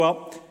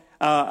Well,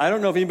 I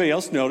don't know if anybody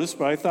else noticed,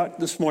 but I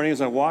thought this morning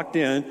as I walked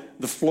in,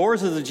 the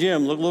floors of the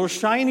gym looked a little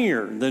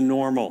shinier than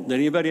normal. Did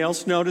anybody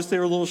else notice they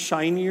were a little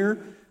shinier?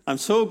 I'm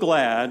so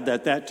glad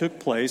that that took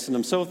place, and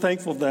I'm so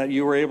thankful that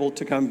you were able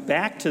to come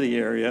back to the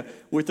area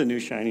with the new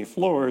shiny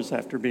floors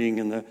after being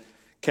in the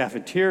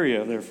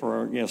cafeteria there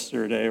for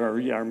yesterday,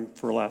 or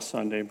for last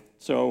Sunday.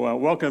 So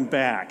welcome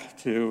back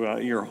to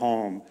your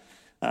home.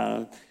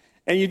 And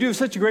you do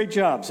such a great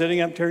job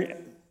setting up.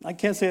 I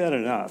can't say that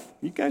enough.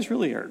 You guys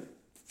really are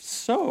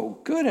so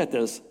good at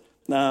this.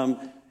 Are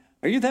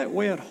you that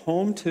way at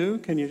home too?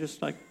 Can you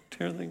just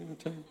tear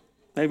things?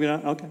 Maybe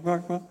not. Okay,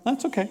 well,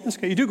 that's okay. That's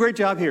okay. You do a great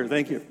job here.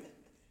 Thank you.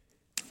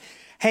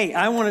 Hey,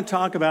 I want to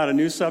talk about a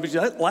new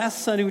subject. Last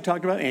Sunday we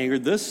talked about anger.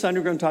 This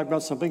Sunday we're going to talk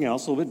about something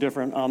else, a little bit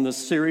different, on this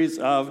series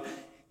of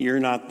 "You're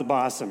Not the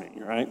Boss of Me,"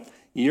 right?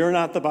 You're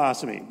not the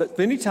boss of me. But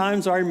many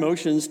times our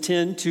emotions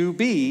tend to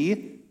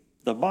be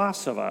the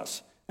boss of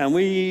us. And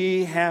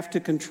we have to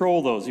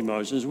control those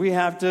emotions. We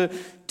have to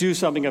do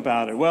something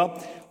about it.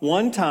 Well,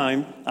 one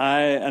time,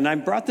 I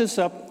brought this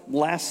up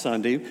last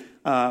Sunday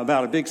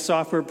about a big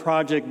software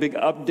project, big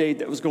update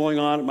that was going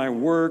on at my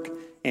work,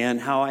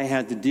 and how I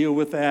had to deal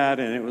with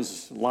that, and it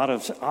was a lot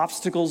of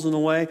obstacles in the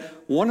way.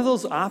 One of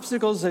those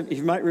obstacles, that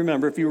you might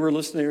remember if you were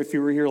listening, or if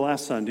you were here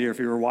last Sunday, or if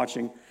you were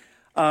watching,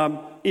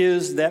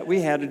 is that we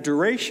had a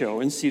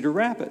derecho in Cedar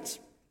Rapids.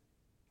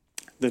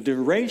 The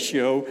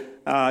derecho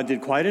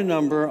did quite a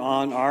number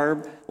on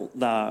our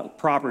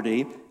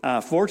property.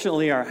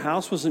 Fortunately, our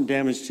house wasn't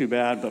damaged too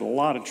bad, but a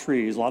lot of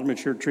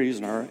mature trees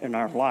in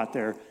our lot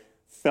there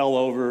fell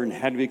over and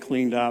had to be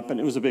cleaned up, and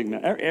it was a big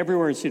mess.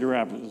 Everywhere in Cedar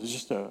Rapids, it was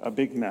just a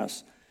big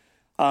mess.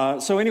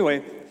 So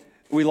anyway,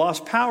 we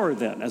lost power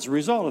then as a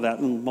result of that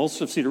in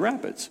most of Cedar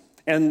Rapids.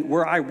 And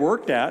where I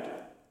worked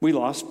at, we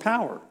lost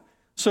power.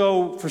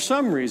 So for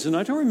some reason,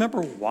 I don't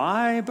remember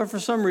why, but for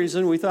some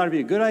reason, we thought it'd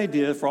be a good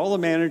idea for all the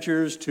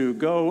managers to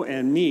go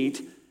and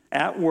meet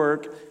at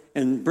work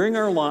and bring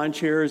our lawn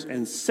chairs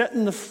and sit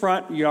in the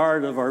front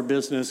yard of our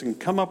business and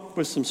come up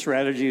with some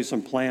strategies,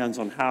 some plans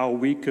on how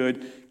we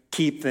could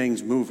keep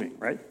things moving,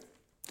 right?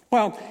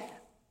 Well,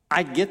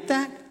 I get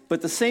that, but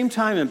at the same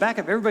time, in the back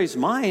of everybody's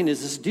mind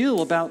is this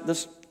deal about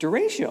this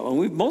derecho,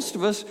 and most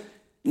of us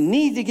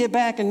need to get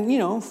back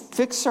and,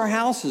 fix our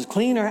houses,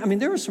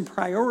 there were some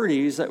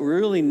priorities that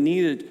really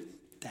needed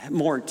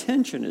more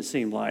attention, it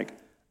seemed like,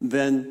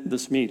 than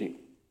this meeting.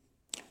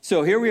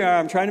 So here we are.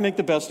 I'm trying to make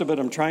the best of it.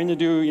 I'm trying to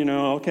do,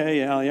 okay,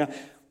 yeah.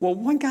 Well,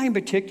 one guy in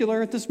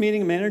particular at this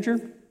meeting, a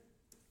manager,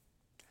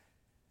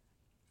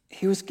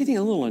 he was getting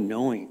a little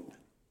annoying.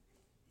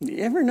 You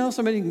ever know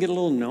somebody can get a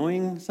little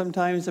annoying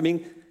sometimes?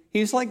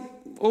 He's like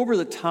over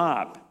the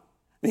top.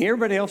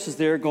 Everybody else is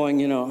there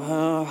going,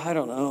 I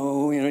don't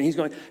know. He's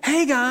going,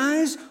 hey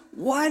guys,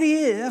 what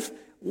if,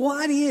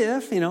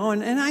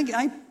 and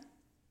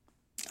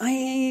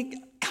I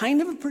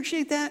kind of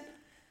appreciate that.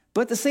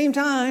 But at the same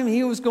time,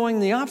 he was going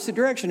the opposite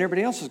direction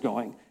everybody else was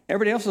going.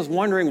 Everybody else was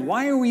wondering,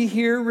 why are we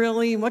here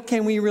really? What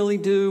can we really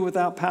do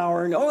without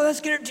power? And,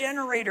 let's get a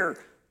generator.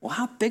 Well,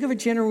 how big of a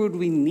generator would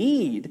we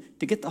need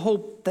to get the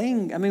whole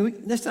thing? We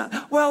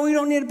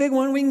don't need a big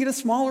one. We can get a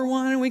smaller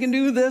one, and we can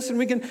do this, and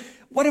we can.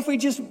 What if we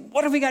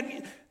got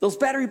those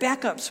battery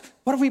backups?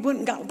 What if we went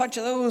and got a bunch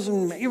of those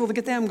and able to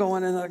get them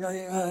going?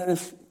 And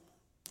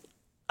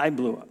I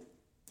blew up.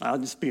 I'll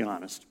just be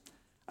honest.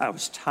 I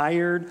was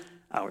tired.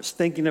 I was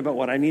thinking about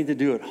what I need to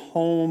do at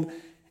home,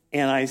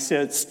 and I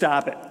said,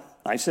 stop it.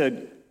 I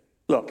said,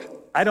 look,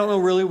 I don't know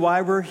really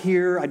why we're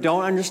here. I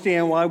don't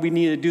understand why we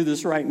need to do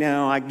this right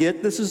now. I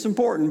get this is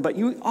important, but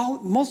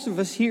most of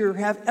us here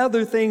have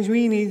other things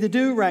we need to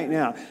do right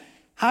now.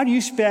 How do you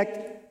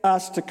expect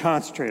us to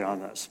concentrate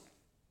on this?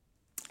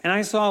 And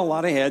I saw a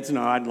lot of heads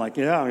nod, like,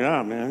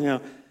 yeah, man, yeah.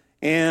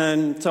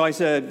 And so I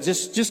said,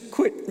 just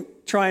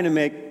quit trying to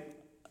make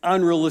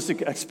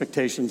unrealistic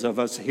expectations of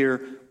us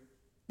here.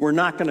 We're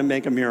not going to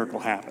make a miracle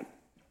happen.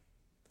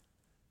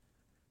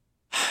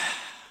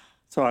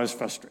 So I was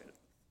frustrated.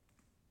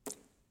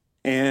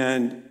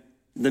 And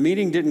the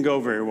meeting didn't go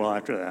very well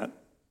after that.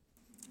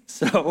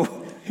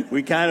 So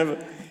we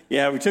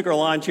took our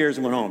lawn chairs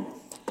and went home.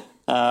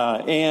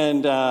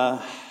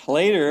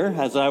 Later,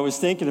 as I was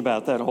thinking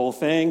about that whole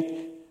thing,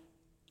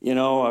 I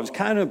was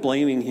kind of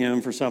blaming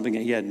him for something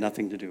that he had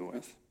nothing to do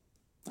with.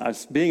 I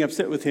was being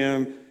upset with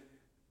him,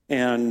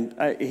 and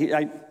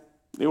it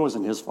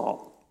wasn't his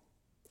fault.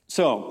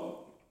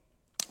 So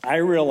I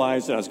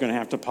realized that I was going to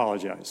have to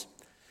apologize.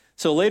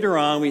 So later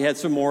on, we had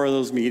some more of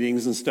those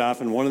meetings and stuff,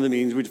 and one of the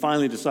meetings, we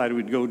finally decided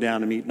we'd go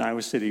down and meet in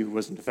Iowa City, who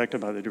wasn't affected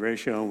by the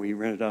derecho, and we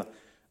rented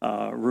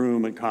a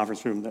room, a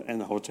conference room in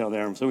the hotel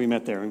there. And so we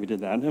met there, and we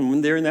did that. And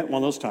when during one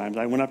of those times,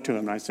 I went up to him,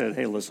 and I said,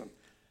 hey, listen,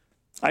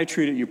 I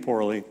treated you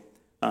poorly.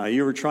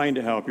 You were trying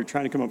to help. You're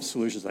trying to come up with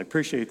solutions. I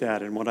appreciate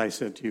that, and what I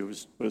said to you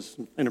was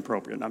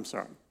inappropriate, and I'm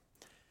sorry.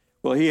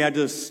 Well, he had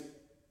a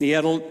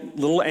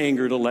little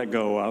anger to let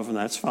go of, and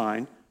that's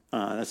fine.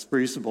 That's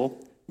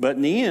reasonable. But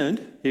in the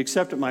end, he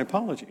accepted my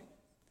apology.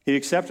 He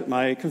accepted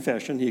my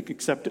confession. He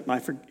accepted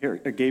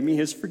gave me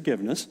his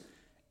forgiveness.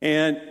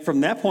 And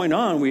from that point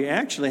on, we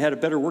actually had a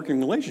better working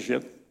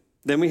relationship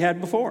than we had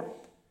before.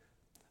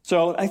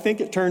 So I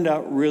think it turned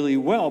out really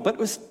well, but it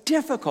was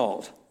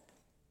difficult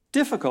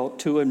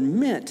to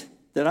admit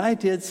that I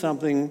did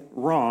something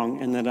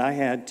wrong and that I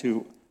had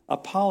to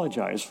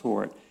apologize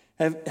for it.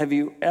 Have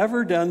you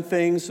ever done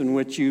things in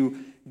which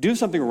you do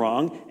something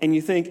wrong and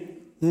you think,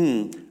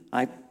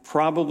 I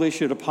probably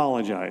should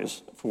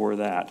apologize for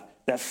that?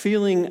 That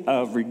feeling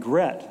of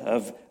regret,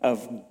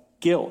 of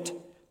guilt.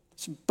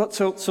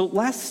 So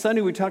last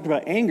Sunday we talked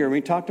about anger, and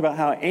we talked about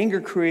how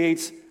anger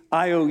creates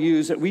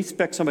IOUs that we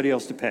expect somebody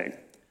else to pay.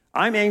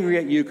 I'm angry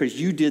at you because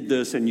you did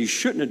this and you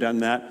shouldn't have done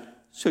that,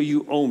 so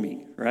you owe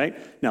me, right?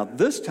 Now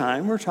this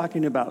time we're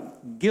talking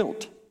about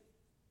guilt.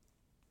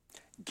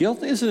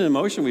 Guilt is an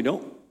emotion we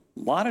don't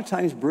a lot of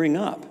times bring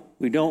up.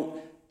 We don't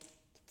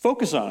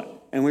focus on it,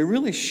 and we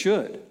really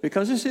should,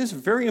 because this is a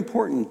very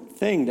important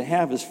thing to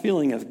have, this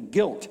feeling of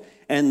guilt.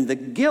 And the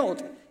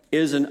guilt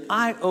is an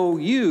I owe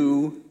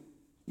you.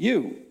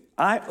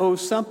 I owe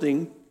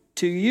something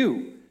to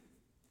you.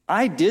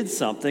 I did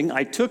something,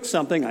 I took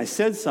something, I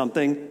said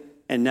something,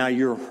 and now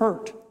you're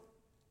hurt.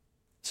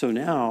 So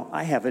now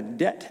I have a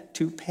debt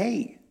to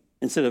pay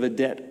instead of a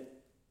debt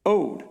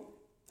owed.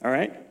 All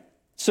right?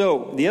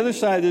 So the other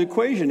side of the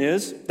equation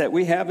is that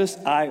we have this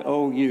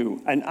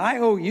IOU. And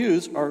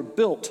IOUs are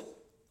built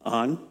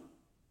on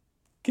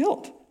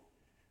guilt.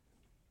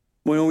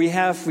 When we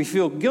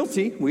feel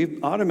guilty,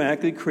 we've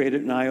automatically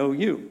created an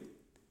IOU.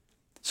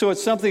 So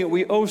it's something that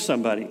we owe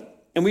somebody.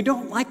 And we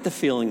don't like the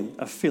feeling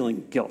of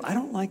feeling guilt. I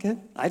don't like it.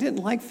 I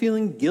didn't like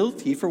feeling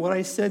guilty for what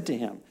I said to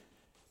him.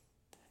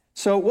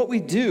 So what we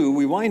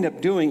wind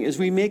up doing is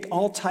we make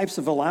all types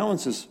of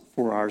allowances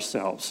for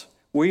ourselves.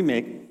 We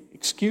make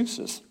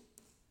excuses.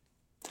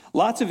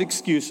 Lots of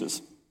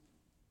excuses.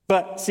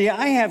 But see,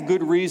 I have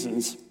good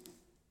reasons,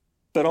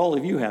 but all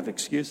of you have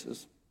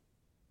excuses.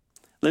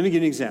 Let me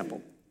give you an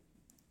example.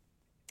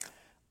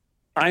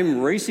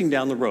 I'm racing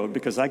down the road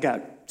because I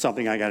got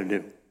something I got to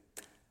do.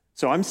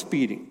 So I'm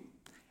speeding.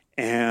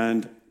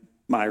 And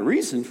my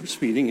reason for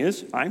speeding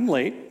is I'm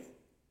late,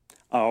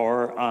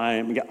 or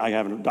I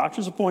have a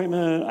doctor's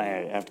appointment,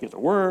 I have to get to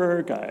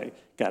work, I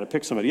got to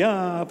pick somebody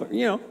up.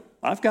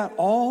 I've got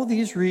all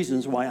these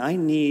reasons why I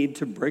need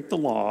to break the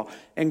law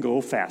and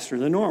go faster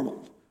than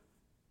normal.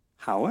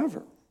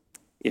 However,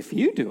 if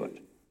you do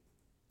it,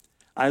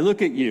 I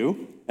look at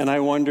you and I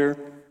wonder,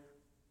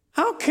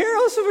 how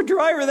careless of a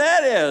driver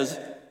that is.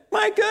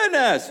 My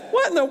goodness,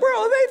 what in the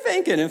world are they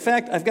thinking? In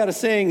fact, I've got a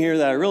saying here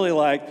that I really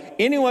like.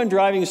 Anyone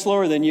driving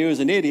slower than you is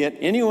an idiot.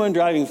 Anyone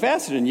driving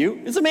faster than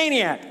you is a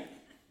maniac.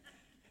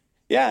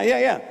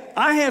 Yeah.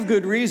 I have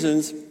good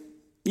reasons.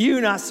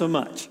 You not so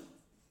much,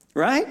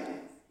 right?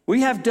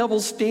 We have double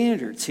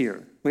standards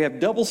here. We have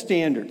double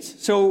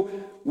standards. So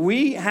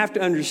we have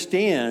to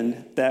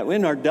understand that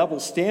in our double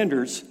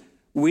standards,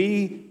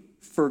 we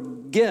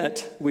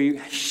forget,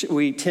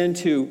 we tend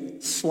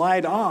to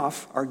slide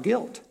off our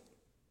guilt.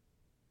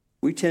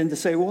 We tend to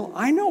say, well,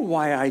 I know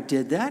why I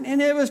did that,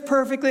 and it was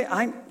perfectly,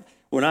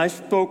 when I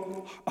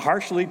spoke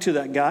harshly to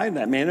that guy,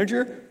 that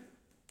manager,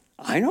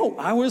 I know,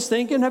 I was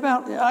thinking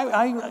about,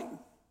 I've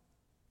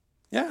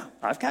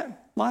got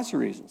lots of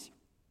reasons.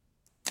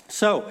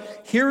 So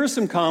here are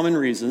some common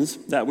reasons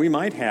that we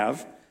might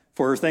have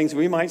for things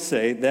we might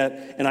say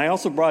that, and I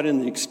also brought in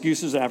the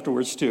excuses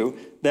afterwards too,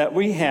 that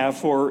we have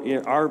for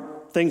our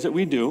things that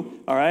we do.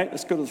 All right,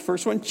 let's go to the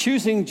first one.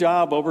 Choosing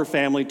job over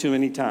family too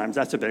many times.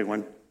 That's a big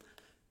one.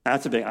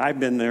 I've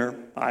been there.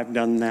 I've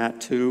done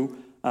that too.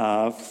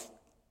 I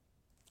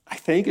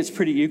think it's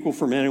pretty equal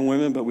for men and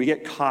women, but we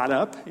get caught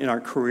up in our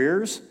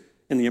careers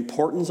and the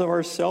importance of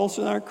ourselves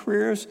in our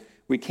careers.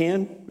 We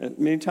can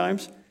many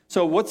times.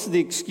 So what's the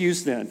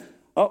excuse then?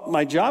 Oh,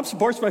 my job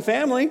supports my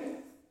family.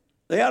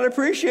 They ought to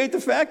appreciate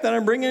the fact that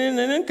I'm bringing in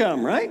an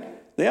income, right?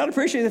 They ought to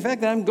appreciate the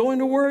fact that I'm going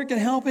to work and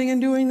helping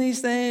and doing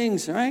these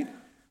things, right?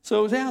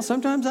 So yeah,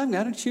 sometimes I've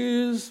got to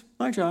choose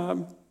my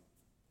job.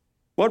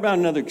 What about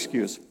another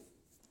excuse?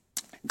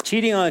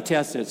 Cheating on a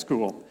test at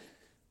school.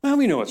 Well,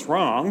 we know it's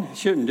wrong.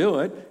 Shouldn't do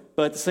it.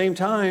 But at the same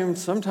time,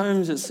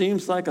 sometimes it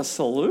seems like a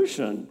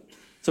solution.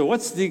 So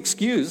what's the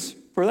excuse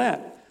for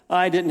that?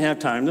 I didn't have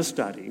time to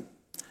study.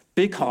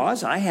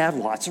 Because I have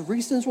lots of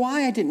reasons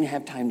why I didn't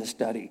have time to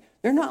study.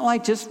 They're not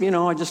like just,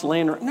 I just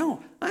laying around.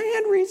 No, I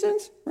had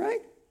reasons,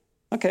 right?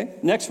 Okay,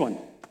 next one.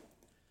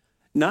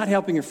 Not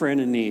helping a friend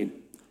in need.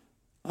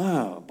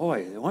 Oh,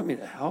 boy, they want me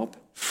to help?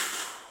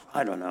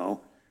 I don't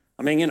know.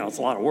 I mean, it's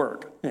a lot of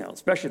work,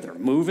 especially if they're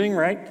moving,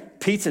 right?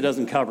 Pizza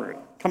doesn't cover it.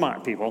 Come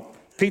on, people.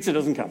 Pizza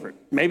doesn't cover it.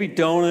 Maybe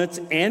donuts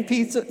and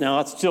pizza. No,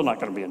 it's still not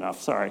going to be enough.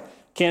 Sorry.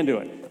 Can't do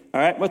it. All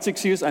right, what's the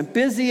excuse? I'm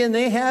busy and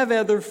they have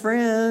other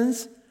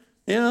friends.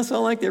 It's not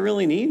like they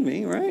really need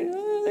me, right?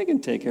 They can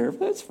take care of it.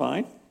 That's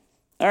fine.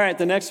 All right,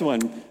 the next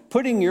one.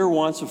 Putting your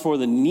wants before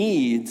the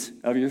needs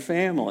of your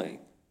family.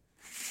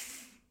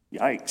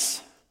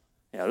 Yikes.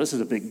 Yeah, this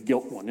is a big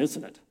guilt one,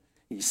 isn't it?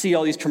 You see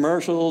all these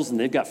commercials, and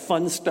they've got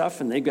fun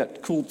stuff, and they've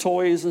got cool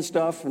toys and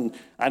stuff, and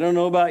I don't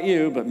know about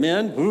you, but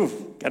men,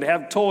 got to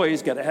have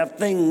toys, got to have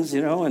things,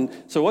 and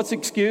so what's the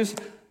excuse?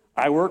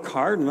 I work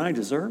hard and I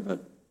deserve it.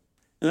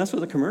 And that's what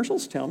the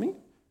commercials tell me.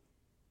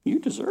 You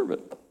deserve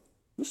it.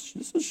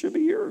 This should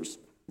be yours,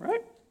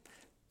 right?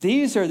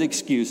 These are the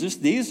excuses.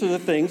 These are the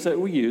things that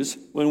we use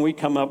when we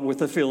come up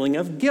with a feeling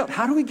of guilt.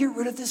 How do we get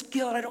rid of this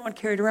guilt? I don't want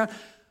to carry it around.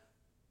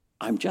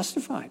 I'm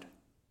justified.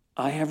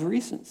 I have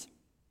reasons.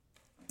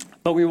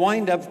 But we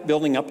wind up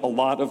building up a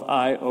lot of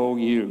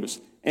IOUs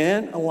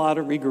and a lot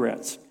of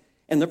regrets.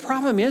 And the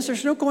problem is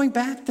there's no going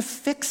back to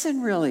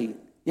fixing, really.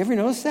 You ever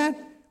notice that?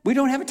 We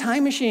don't have a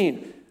time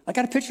machine. I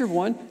got a picture of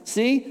one.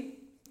 See?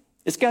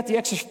 It's got the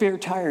extra spare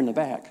tire in the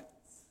back.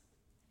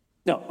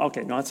 No,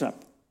 okay, no, it's not.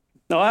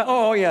 No, I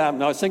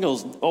was thinking it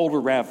was older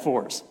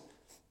RAV4s.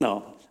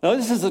 No,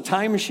 this is a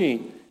time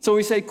machine. So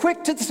we say,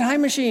 quick to the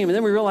time machine. And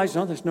then we realize,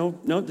 there's no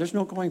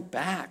going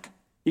back.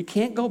 You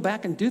can't go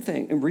back and do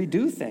things and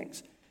redo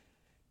things.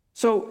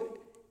 So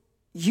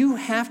you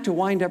have to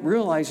wind up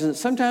realizing that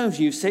sometimes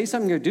you say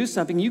something or do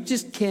something, you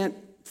just can't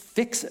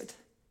fix it.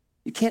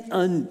 You can't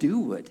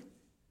undo it.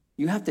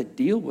 You have to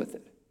deal with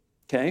it,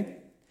 okay?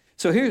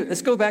 So here,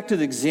 let's go back to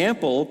the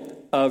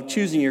example of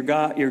choosing your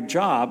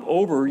job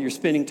over your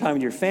spending time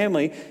with your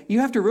family. You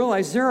have to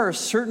realize there are a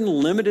certain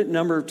limited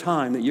number of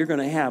time that you're going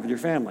to have with your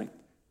family.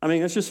 I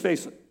mean, let's just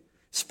face it,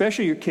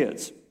 especially your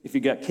kids. If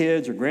you got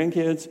kids or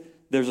grandkids,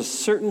 there's a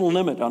certain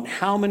limit on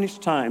how much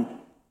time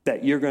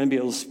that you're going to be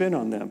able to spend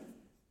on them.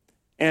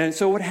 And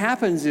so what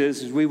happens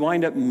is we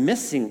wind up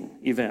missing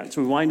events.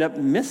 We wind up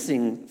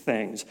missing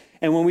things.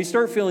 And when we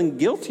start feeling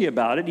guilty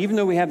about it, even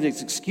though we have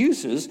these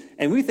excuses,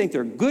 and we think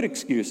they're good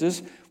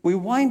excuses, we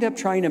wind up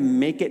trying to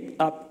make it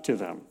up to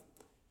them.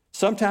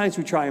 Sometimes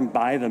we try and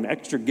buy them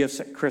extra gifts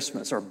at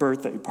Christmas or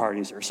birthday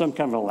parties or some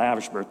kind of a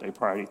lavish birthday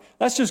party.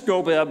 Let's just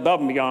go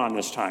above and beyond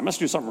this time. Let's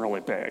do something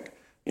really big,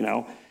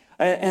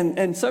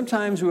 And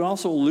sometimes we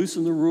also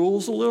loosen the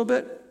rules a little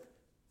bit,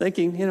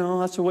 thinking,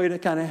 that's a way to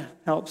kind of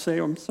help say,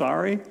 I'm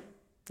sorry.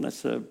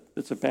 It's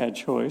a bad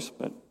choice,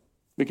 but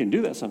we can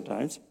do that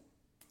sometimes.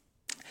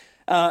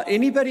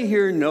 Anybody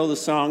here know the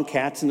song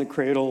Cats in the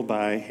Cradle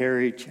by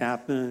Harry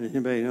Chapman?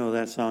 Anybody know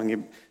that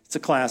song? It's a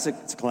classic.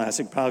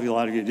 Probably a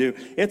lot of you do.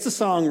 It's a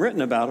song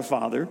written about a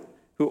father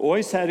who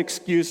always had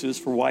excuses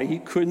for why he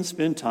couldn't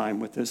spend time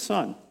with his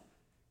son.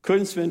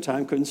 Couldn't spend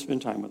time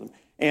with him.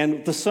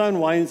 And the son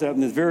winds up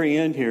in the very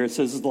end here. It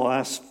says the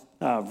last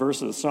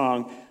verse of the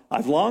song,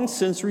 I've long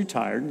since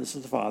retired. This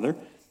is the father.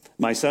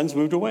 My son's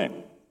moved away.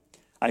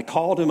 I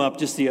called him up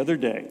just the other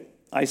day.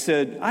 I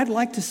said, I'd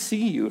like to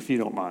see you if you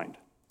don't mind.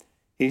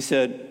 He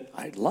said,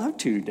 I'd love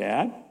to,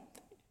 Dad,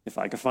 if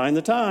I could find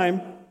the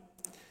time.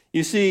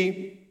 You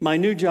see, my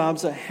new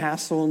job's a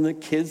hassle and the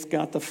kids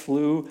got the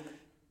flu.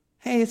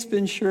 Hey, it's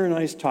been sure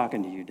nice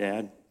talking to you,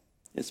 Dad.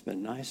 It's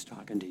been nice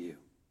talking to you.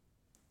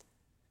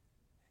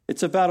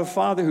 It's about a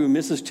father who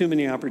misses too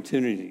many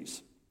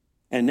opportunities.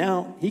 And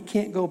now he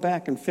can't go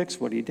back and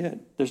fix what he did.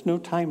 There's no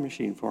time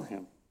machine for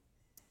him.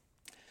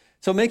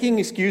 So making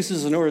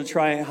excuses in order to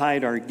try and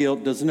hide our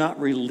guilt does not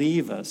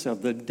relieve us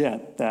of the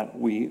debt that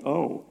we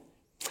owe.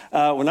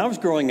 When I was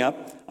growing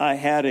up, I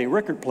had a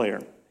record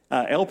player.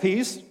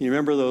 LPs, you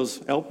remember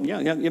those?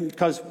 Yeah,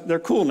 because they're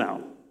cool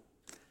now.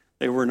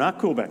 They were not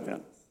cool back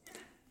then.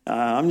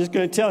 I'm just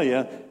going to tell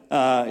you,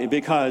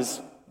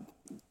 because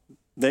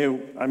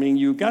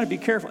you got to be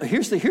careful.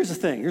 Here's the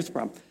thing. Here's the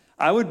problem.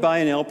 I would buy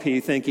an LP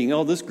thinking,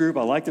 this group,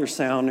 I like their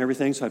sound and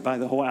everything, so I'd buy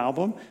the whole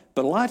album.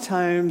 But a lot of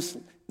times,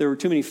 there were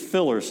too many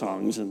filler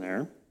songs in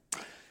there.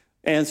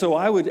 And so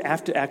I would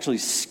have to actually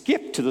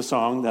skip to the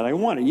song that I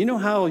wanted. You know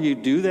how you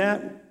do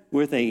that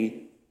with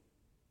a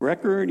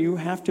record? You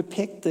have to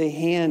pick the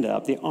hand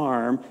up, the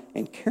arm,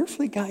 and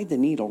carefully guide the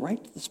needle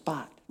right to the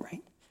spot, right?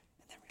 And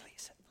then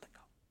release it, let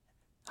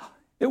go.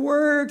 It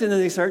worked, and then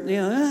they start,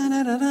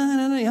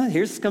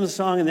 here comes the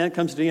song, and then it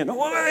comes to the end.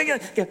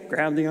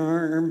 Grab the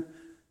arm,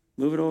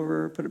 move it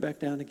over, put it back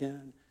down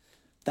again.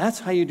 That's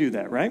how you do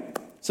that, right?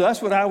 So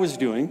that's what I was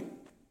doing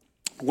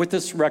with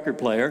this record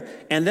player.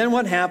 And then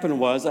what happened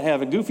was I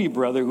have a goofy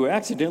brother who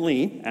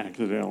accidentally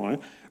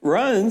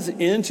runs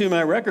into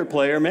my record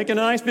player, making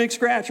a nice big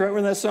scratch right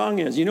where that song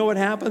is. You know what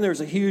happened?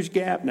 There's a huge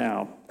gap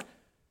now.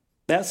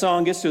 That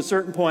song gets to a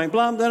certain point,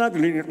 blah, blah,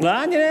 blah,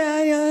 blah,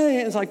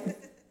 it's like,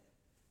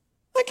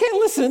 I can't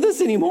listen to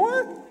this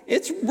anymore.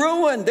 It's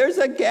ruined. There's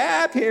a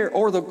gap here.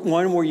 Or the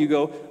one where you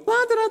go,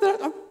 la da da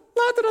da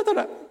la da da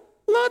da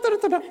la da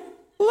da da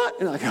la.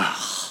 And like,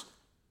 ah.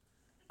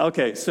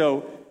 Okay,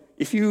 so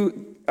if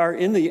you are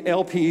in the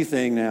LP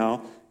thing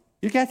now,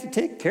 you got to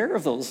take care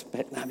of those.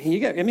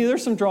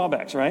 There's some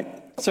drawbacks, right?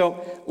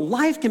 So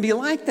life can be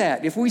like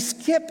that. If we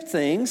skip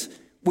things,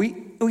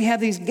 we have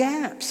these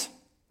gaps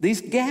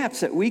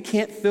that we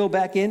can't fill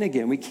back in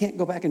again. We can't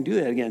go back and do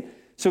that again.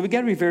 So we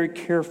got to be very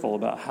careful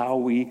about how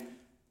we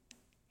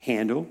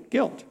handle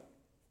guilt.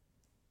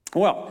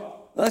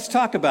 Well, let's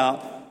talk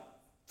about,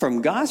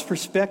 from God's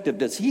perspective,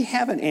 does he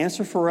have an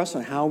answer for us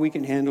on how we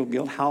can handle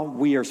guilt, how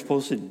we are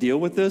supposed to deal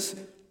with this?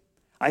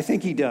 I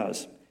think he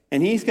does.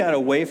 And he's got a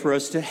way for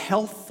us to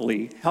help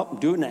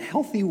do it in a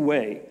healthy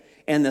way.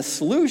 And the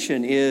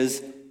solution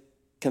is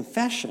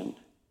confession.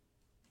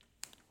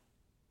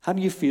 How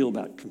do you feel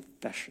about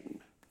confession?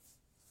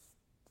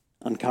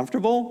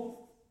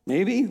 Uncomfortable?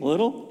 Maybe a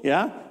little?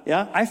 Yeah.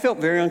 I felt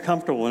very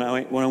uncomfortable when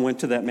I went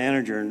to that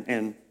manager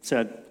and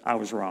said I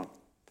was wrong.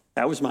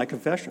 That was my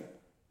confession.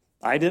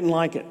 I didn't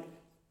like it,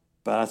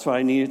 but that's what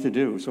I needed to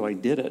do, so I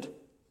did it.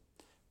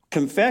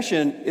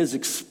 Confession is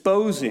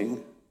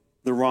exposing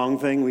the wrong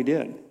thing we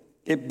did.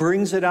 It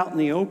brings it out in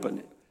the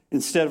open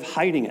instead of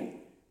hiding it.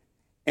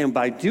 And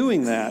by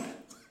doing that,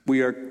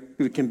 we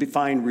can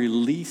find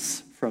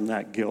release from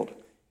that guilt,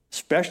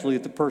 especially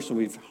if the person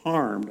we've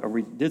harmed or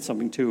we did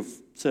something to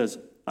says,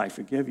 I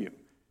forgive you.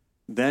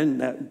 Then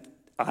that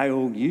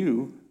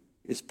IOU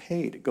is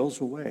paid. It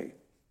goes away.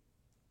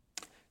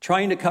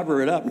 Trying to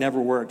cover it up never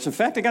works. In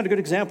fact, I got a good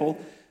example.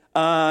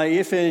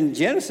 If in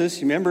Genesis,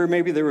 you remember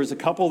maybe there was a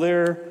couple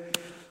there.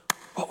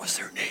 What was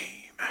their name?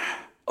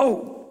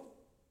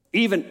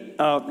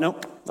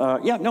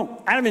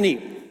 Adam and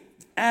Eve.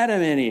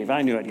 Adam and Eve.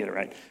 I knew I'd get it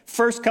right.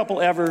 First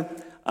couple ever.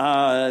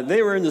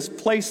 They were in this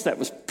place that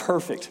was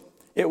perfect.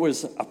 It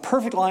was a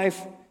perfect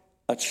life,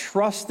 a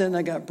trust then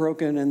that got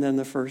broken, and then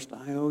the first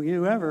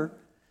IOU ever.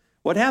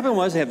 What happened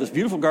was they have this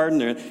beautiful garden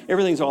there.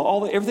 Everything's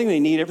everything they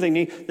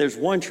need. There's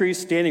one tree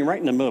standing right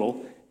in the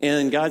middle,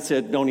 and God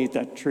said, "Don't eat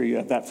that tree,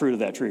 that fruit of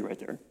that tree right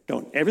there.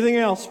 Don't. Everything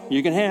else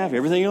you can have.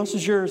 Everything else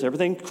is yours.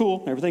 Everything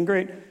cool. Everything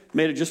great.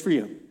 Made it just for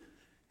you."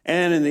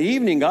 And in the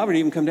evening, God would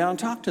even come down and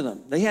talk to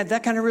them. They had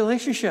that kind of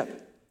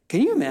relationship.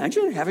 Can you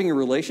imagine having a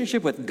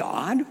relationship with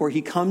God where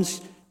He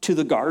comes to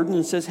the garden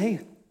and says,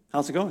 "Hey,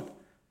 how's it going?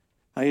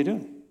 How you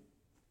doing?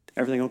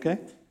 Everything okay?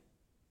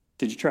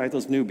 Did you try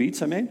those new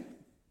beets I made?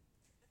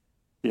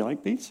 Do you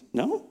like beets?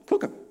 No?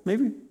 Cook them,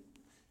 maybe."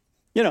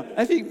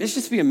 I think it's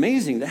just be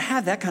amazing to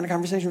have that kind of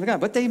conversation with God.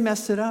 But they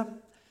messed it up.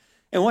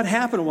 And what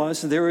happened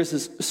was there was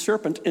this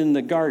serpent in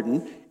the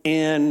garden,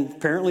 and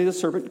apparently the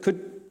serpent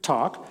could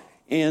talk.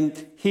 And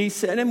he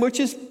said,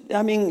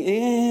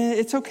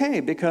 it's okay,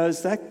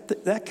 because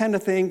that kind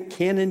of thing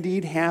can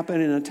indeed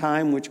happen in a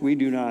time which we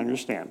do not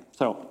understand.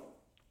 So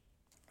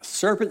the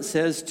serpent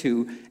says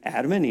to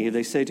Adam and Eve,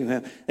 they say,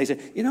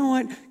 "You know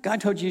what?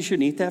 God told you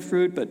shouldn't eat that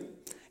fruit,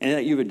 and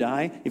that you would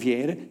die if you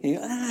ate it." And you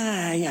go,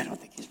 I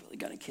don't think He's really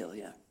going to kill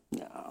you.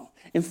 No.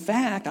 In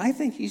fact, I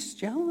think He's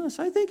jealous.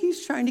 I think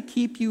He's trying to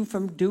keep you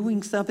from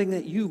doing something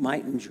that you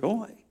might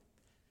enjoy.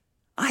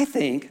 I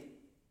think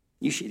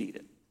you should eat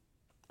it.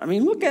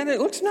 Look at it.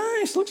 It looks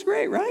nice. Looks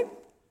great, right?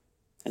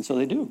 And so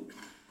they do.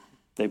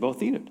 They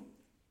both eat it.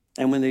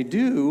 And when they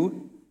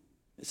do,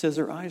 it says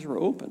their eyes were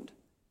opened.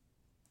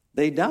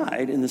 They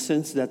died in the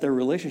sense that their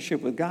relationship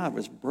with God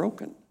was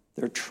broken.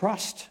 Their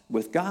trust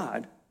with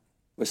God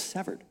was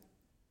severed.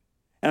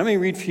 And I'm going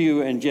to read for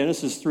you in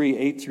Genesis 3,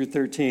 8 through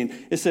 13.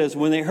 It says,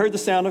 when they heard the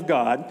sound of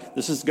God,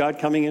 this is God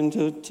coming in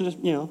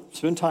to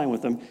spend time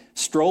with them,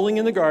 strolling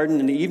in the garden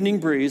in the evening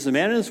breeze, the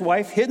man and his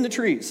wife hid in the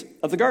trees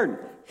of the garden,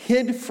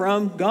 hid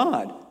from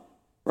God,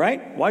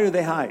 right? Why do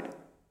they hide?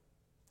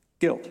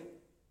 Guilt.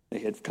 They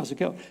hid because of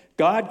guilt.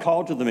 God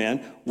called to the man,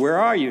 "Where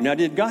are you?" Now,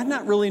 did God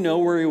not really know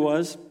where he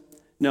was?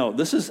 No,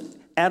 this is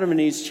Adam and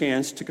Eve's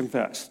chance to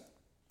confess.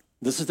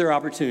 This is their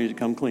opportunity to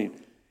come clean.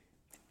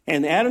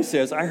 And Adam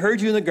says, "I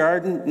heard you in the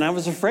garden, and I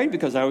was afraid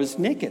because I was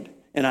naked,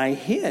 and I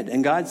hid."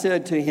 And God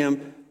said to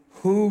him,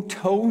 "Who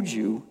told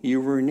you you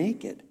were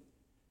naked?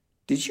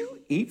 Did you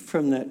eat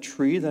from that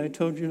tree that I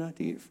told you not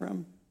to eat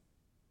from?"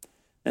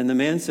 And the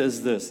man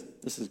says this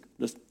is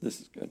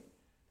good.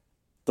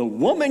 "The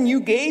woman you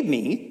gave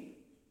me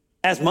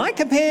as my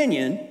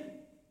companion,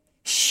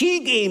 she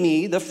gave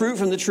me the fruit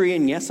from the tree,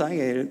 and yes, I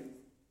ate it."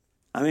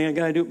 I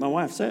got to do what my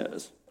wife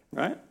says,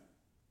 right?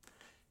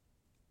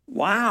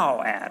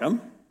 Wow,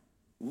 Adam.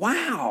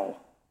 Wow.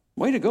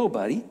 Way to go,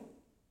 buddy.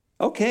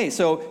 Okay,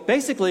 so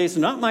basically it's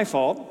not my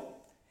fault.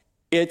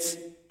 It's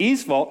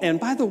Eve's fault. And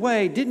by the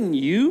way, didn't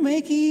you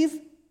make Eve?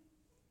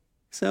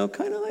 So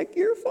kind of like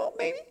your fault,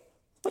 maybe?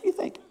 What do you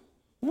think?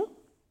 No?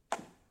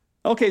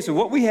 Okay, so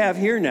what we have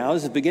here now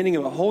is the beginning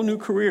of a whole new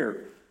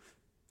career.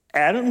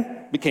 Adam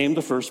became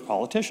the first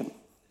politician.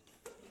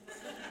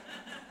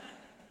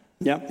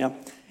 Yeah.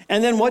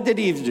 And then what did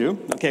Eve do?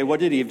 Okay, what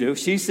did Eve do?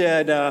 She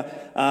said,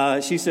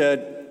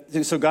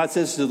 so God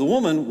says to the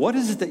woman, "What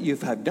is it that you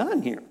have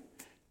done here?"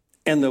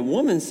 And the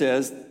woman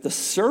says, "The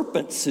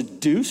serpent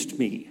seduced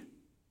me,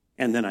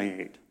 and then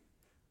I ate."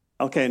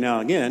 Okay, now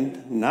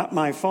again, not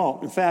my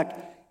fault. In fact,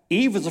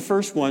 Eve was the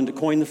first one to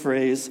coin the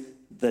phrase,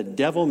 "The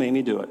devil made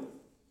me do it."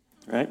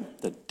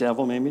 Right? The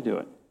devil made me do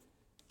it.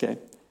 Okay?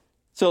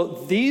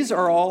 So these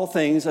are all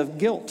things of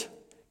guilt.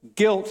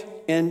 Guilt,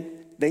 and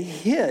they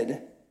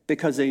hid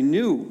because they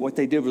knew what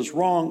they did was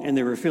wrong, and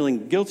they were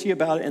feeling guilty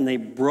about it, and they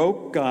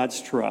broke God's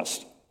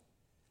trust.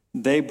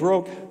 They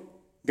broke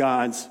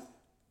God's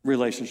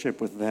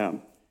relationship with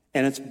them,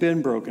 and it's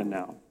been broken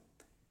now.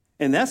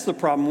 And that's the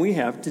problem we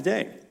have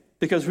today,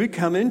 because we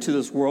come into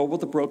this world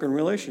with a broken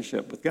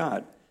relationship with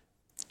God,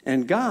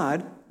 and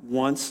God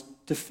wants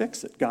to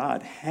fix it.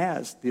 God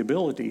has the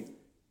ability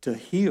to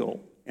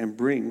heal and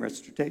bring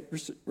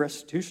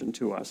restitution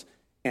to us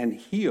and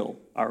heal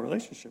our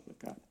relationship with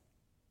God.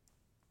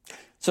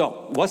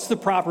 So, what's the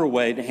proper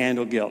way to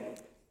handle guilt?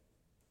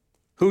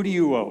 Who do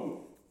you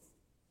owe?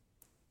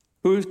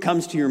 Who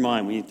comes to your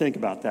mind when you think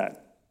about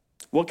that?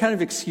 What kind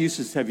of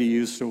excuses have you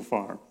used so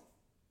far?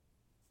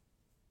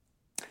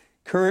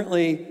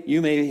 Currently,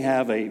 you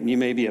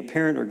may be a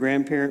parent or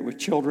grandparent with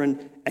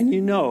children, and you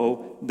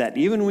know that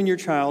even when your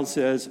child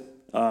says,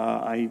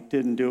 I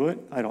didn't do it,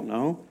 I don't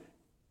know,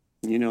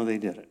 you know they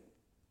did it.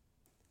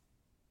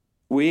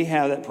 We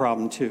have that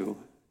problem too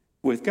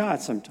with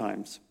God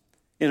sometimes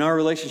in our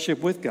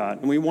relationship with God.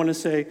 And we want to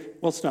say,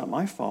 well, it's not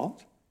my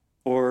fault,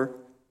 or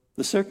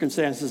the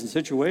circumstances and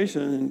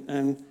situation,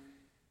 and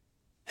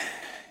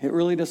it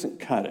really doesn't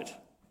cut it.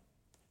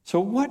 So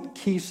what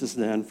keeps us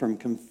then from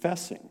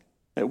confessing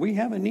that we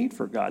have a need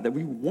for God, that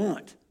we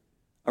want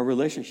a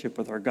relationship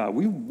with our God?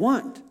 We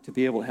want to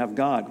be able to have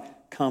God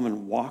come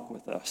and walk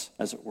with us,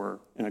 as it were,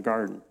 in a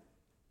garden.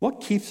 What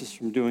keeps us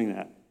from doing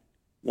that?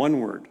 One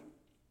word: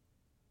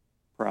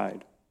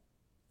 pride.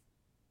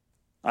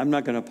 I'm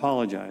not going to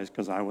apologize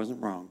because I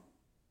wasn't wrong.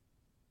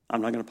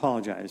 I'm not going to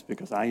apologize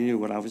because I knew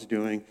what I was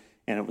doing,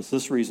 and it was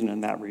this reason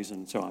and that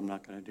reason, so I'm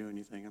not going to do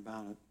anything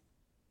about it.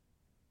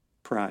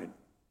 Pride.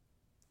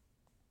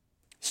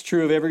 It's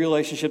true of every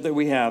relationship that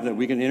we have, that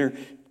we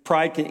can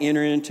pride can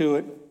enter into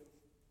it,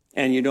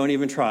 and you don't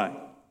even try.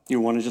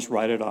 You want to just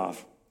write it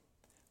off.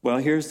 Well,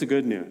 here's the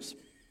good news.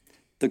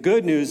 The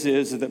good news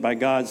is that by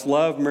God's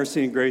love,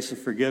 mercy, and grace and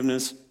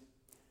forgiveness,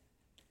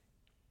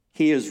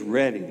 He is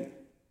ready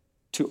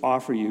to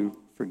offer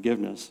you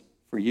forgiveness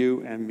for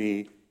you and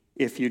me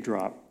if you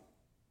drop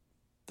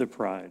the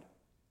pride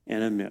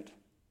and admit.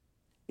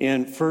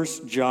 In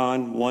 1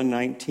 John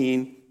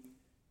 1:19,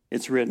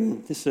 it's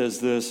written, it says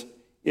this: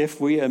 if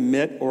we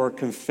admit or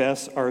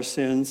confess our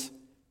sins,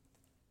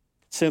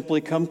 simply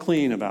come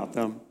clean about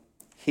them,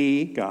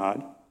 He,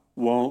 God,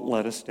 won't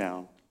let us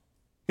down.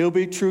 He'll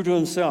be true to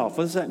Himself.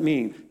 What does that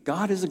mean?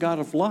 God is a God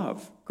of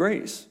love,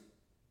 grace,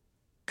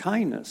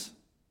 kindness.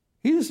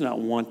 He does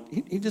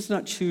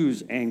not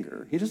choose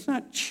anger. He does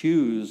not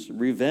choose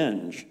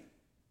revenge.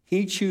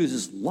 He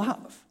chooses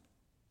love.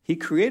 He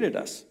created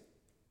us.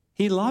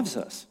 He loves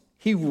us.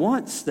 He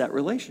wants that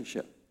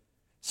relationship.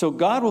 So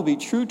God will be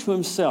true to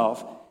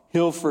Himself.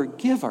 He'll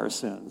forgive our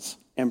sins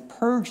and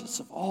purge us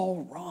of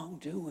all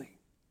wrongdoing.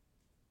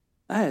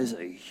 That is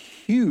a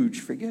huge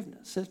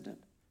forgiveness, isn't it?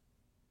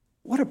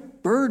 What a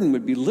burden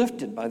would be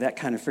lifted by that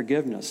kind of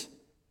forgiveness.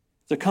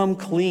 To come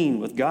clean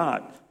with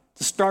God,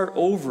 to start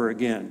over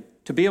again,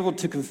 to be able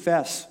to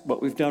confess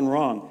what we've done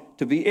wrong,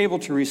 to be able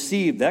to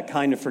receive that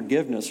kind of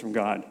forgiveness from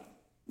God.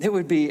 It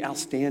would be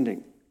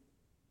outstanding.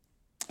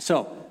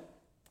 So,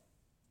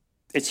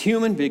 it's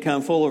human to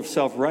become full of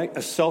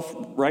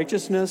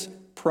self-righteousness,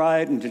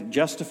 pride, and to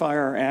justify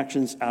our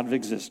actions out of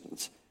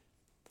existence.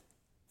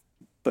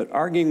 But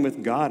arguing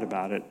with God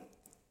about it,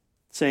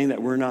 saying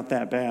that we're not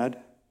that bad,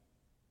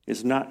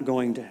 is not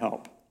going to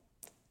help.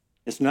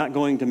 It's not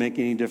going to make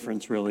any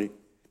difference, really,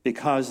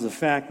 because the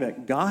fact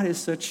that God is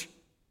such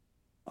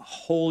a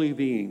holy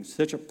being,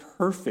 such a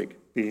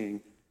perfect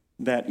being,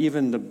 that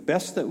even the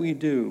best that we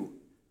do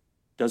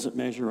doesn't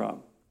measure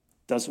up,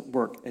 doesn't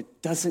work.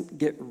 It doesn't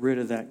get rid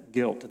of that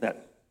guilt,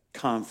 that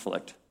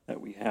conflict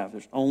that we have.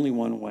 There's only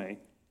one way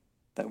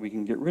that we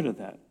can get rid of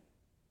that.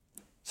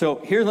 So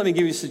here, let me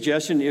give you a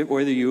suggestion,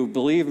 whether you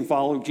believe and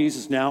follow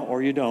Jesus now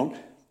or you don't.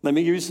 Let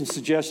me give you some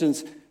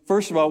suggestions.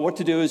 First of all, what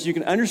to do is you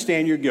can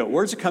understand your guilt.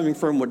 Where's it coming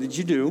from? What did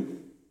you do?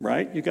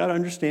 Right? You got to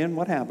understand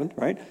what happened,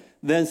 right?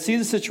 Then see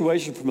the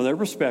situation from their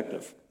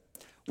perspective.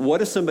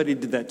 What if somebody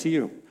did that to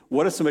you?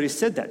 What if somebody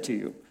said that to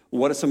you?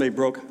 What if somebody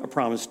broke a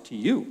promise to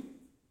you?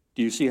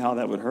 Do you see how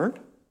that would hurt?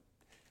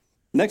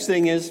 Next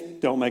thing is,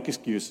 don't make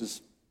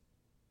excuses.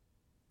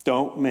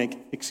 Don't make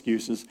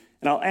excuses.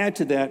 And I'll add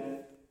to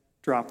that,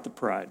 drop the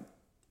pride.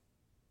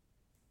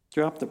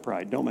 Drop the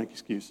pride. Don't make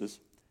excuses.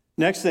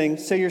 Next thing,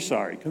 say you're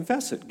sorry.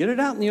 Confess it. Get it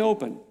out in the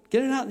open.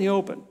 Get it out in the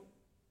open.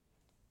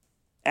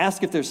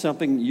 Ask if there's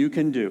something you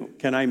can do.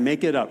 Can I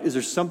make it up? Is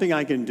there something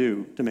I can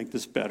do to make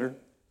this better?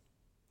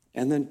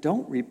 And then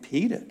don't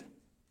repeat it.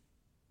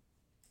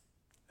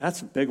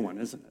 That's a big one,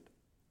 isn't it?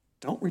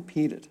 Don't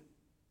repeat it.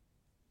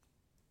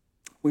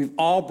 We've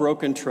all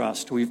broken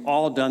trust. We've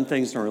all done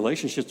things in our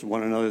relationships with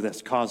one another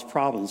that's caused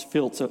problems,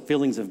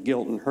 feelings of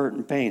guilt and hurt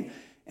and pain.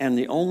 And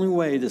the only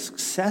way to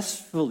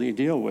successfully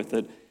deal with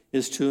it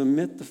is to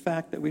admit the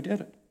fact that we did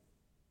it,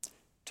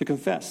 to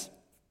confess.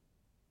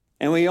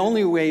 And the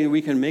only way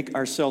we can make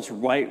ourselves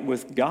right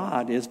with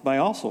God is by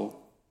also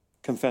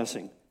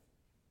confessing.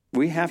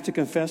 We have to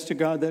confess to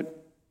God that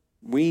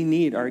we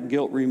need our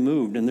guilt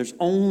removed. And there's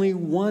only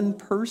one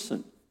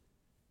person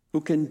who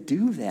can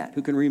do that,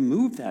 who can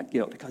remove that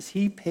guilt, because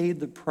He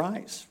paid the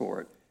price for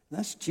it. And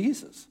that's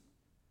Jesus.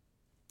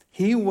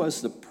 He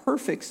was the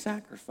perfect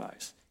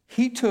sacrifice.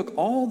 He took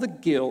all the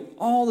guilt,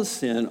 all the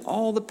sin,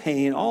 all the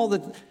pain,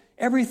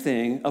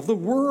 everything of the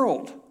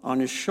world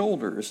on His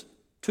shoulders,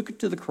 took it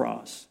to the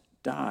cross,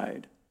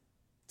 died,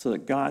 so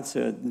that God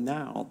said,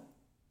 now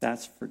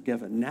that's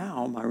forgiven.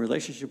 Now my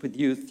relationship with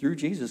you through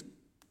Jesus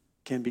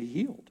can be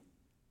healed.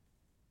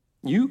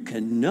 You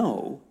can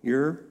know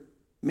your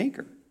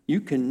Maker. You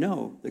can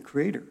know the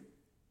Creator.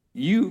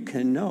 You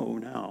can know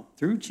now,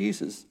 through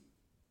Jesus,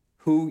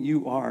 who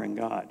you are in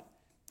God.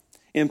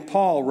 And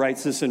Paul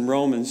writes this in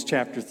Romans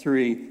chapter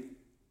 3.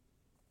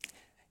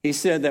 He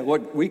said that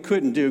what we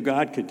couldn't do,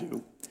 God could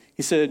do.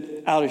 He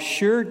said, out of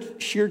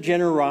sheer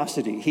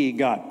generosity,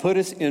 God put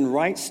us in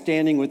right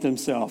standing with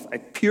himself, a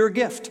pure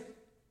gift.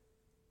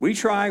 We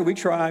try.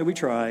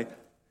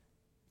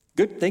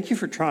 Good, thank you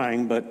for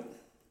trying, but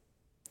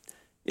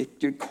it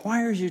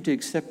requires you to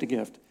accept a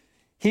gift.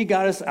 He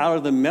got us out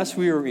of the mess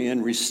we were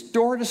in,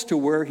 restored us to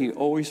where he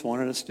always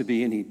wanted us to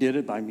be, and he did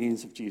it by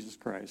means of Jesus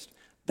Christ.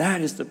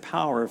 That is the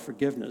power of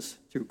forgiveness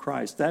through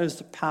Christ. That is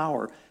the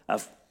power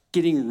of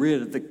getting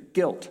rid of the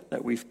guilt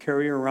that we've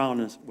carried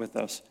around with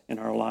us in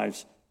our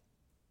lives.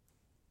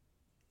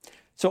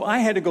 So I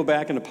had to go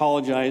back and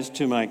apologize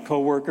to my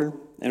coworker,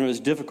 and it was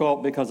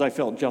difficult because I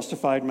felt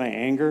justified in my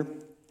anger.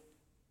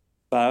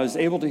 But I was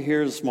able to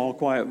hear the small,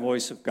 quiet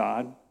voice of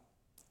God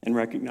and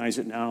recognize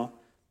it now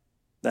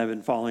that I've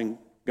been following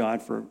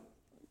God for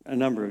a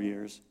number of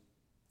years.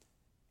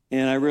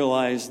 And I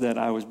realized that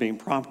I was being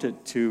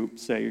prompted to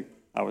say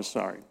I was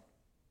sorry.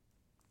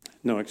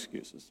 No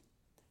excuses.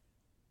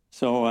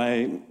 So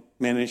I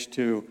managed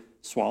to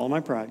swallow my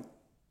pride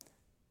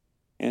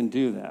and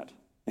do that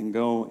and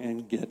go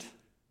and get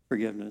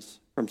forgiveness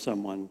from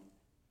someone.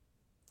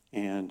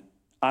 And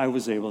I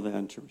was able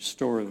then to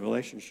restore the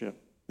relationship.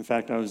 In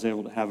fact, I was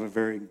able to have a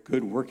very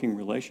good working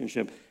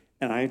relationship,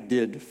 and I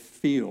did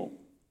feel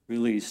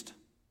released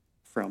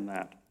from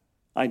that.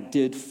 I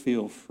did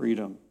feel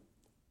freedom.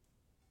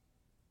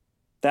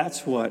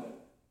 That's what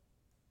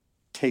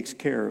takes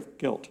care of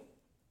guilt.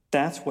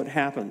 That's what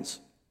happens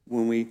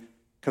when we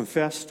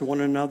confess to one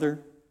another,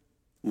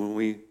 when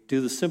we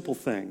do the simple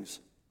things,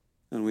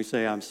 and we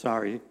say, I'm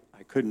sorry,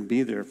 I couldn't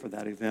be there for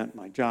that event.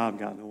 My job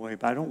got in the way,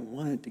 but I don't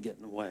want it to get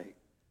in the way.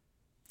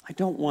 I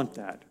don't want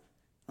that.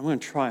 I'm going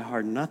to try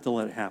hard not to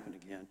let it happen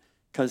again.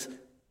 Because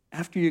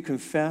after you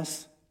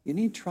confess, you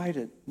need to try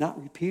to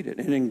not repeat it.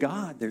 And in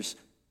God, there's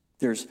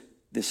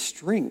this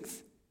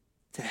strength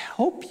to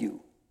help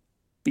you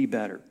be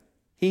better.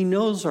 He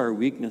knows our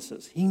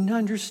weaknesses. He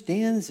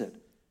understands it.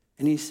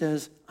 And he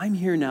says, I'm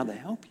here now to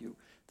help you.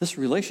 This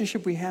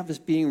relationship we have is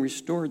being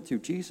restored through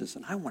Jesus,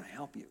 and I want to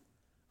help you.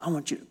 I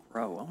want you to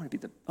grow. I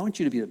want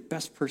you to be the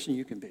best person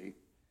you can be.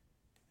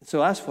 And so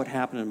that's what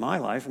happened in my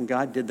life, and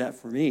God did that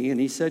for me.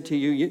 And he said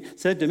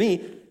to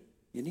me,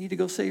 you need to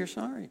go say you're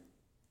sorry.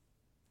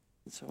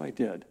 And so I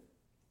did.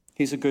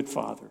 He's a good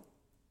father.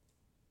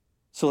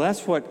 So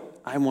that's what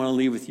I want to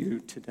leave with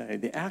you today.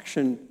 The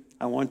action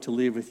I want to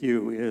leave with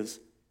you is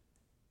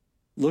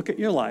look at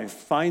your life,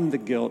 find the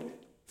guilt,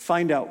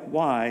 find out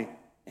why,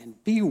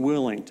 and be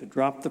willing to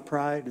drop the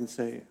pride and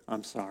say,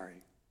 I'm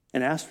sorry,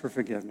 and ask for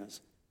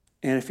forgiveness.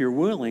 And if you're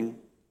willing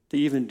to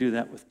even do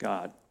that with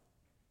God,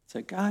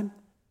 say, God,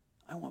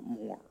 I want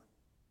more.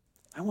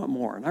 I want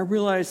more. And I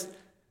realize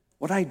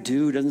what I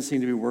do doesn't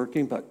seem to be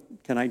working, but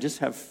can I just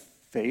have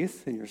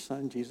faith in your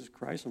Son, Jesus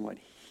Christ, and what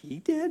he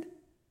did?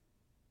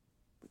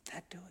 Would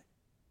that do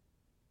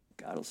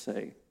it? God will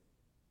say,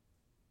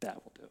 that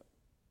will do it.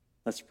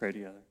 Let's pray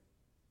together.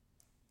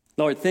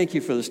 Lord, thank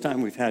you for this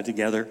time we've had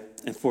together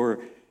and for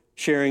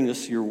sharing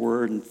this, your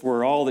word, and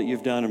for all that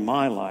you've done in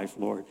my life,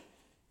 Lord.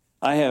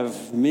 I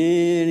have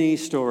many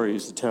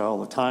stories to tell,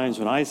 the times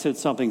when I said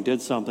something,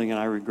 did something, and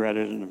I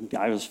regretted it, and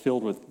I was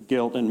filled with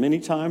guilt. And many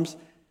times,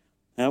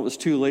 it was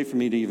too late for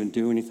me to even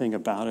do anything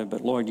about it.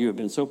 But Lord, you have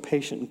been so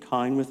patient and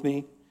kind with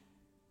me,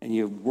 and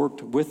you have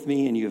worked with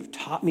me, and you have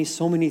taught me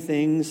so many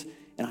things.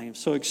 And I am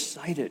so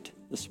excited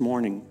this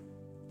morning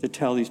to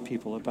tell these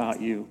people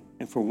about you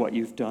and for what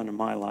you've done in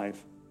my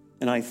life.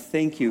 And I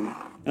thank you,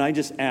 and I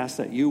just ask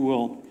that you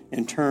will,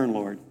 in turn,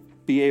 Lord,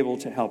 be able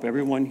to help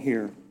everyone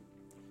here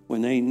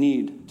when they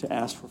need to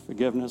ask for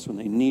forgiveness, when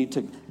they need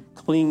to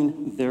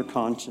clean their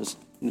conscience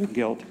and their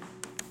guilt,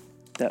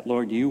 that,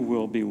 Lord, you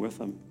will be with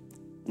them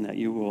and that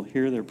you will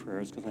hear their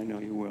prayers, because I know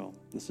you will.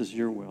 This is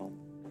your will.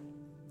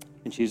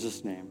 In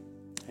Jesus' name,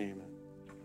 amen.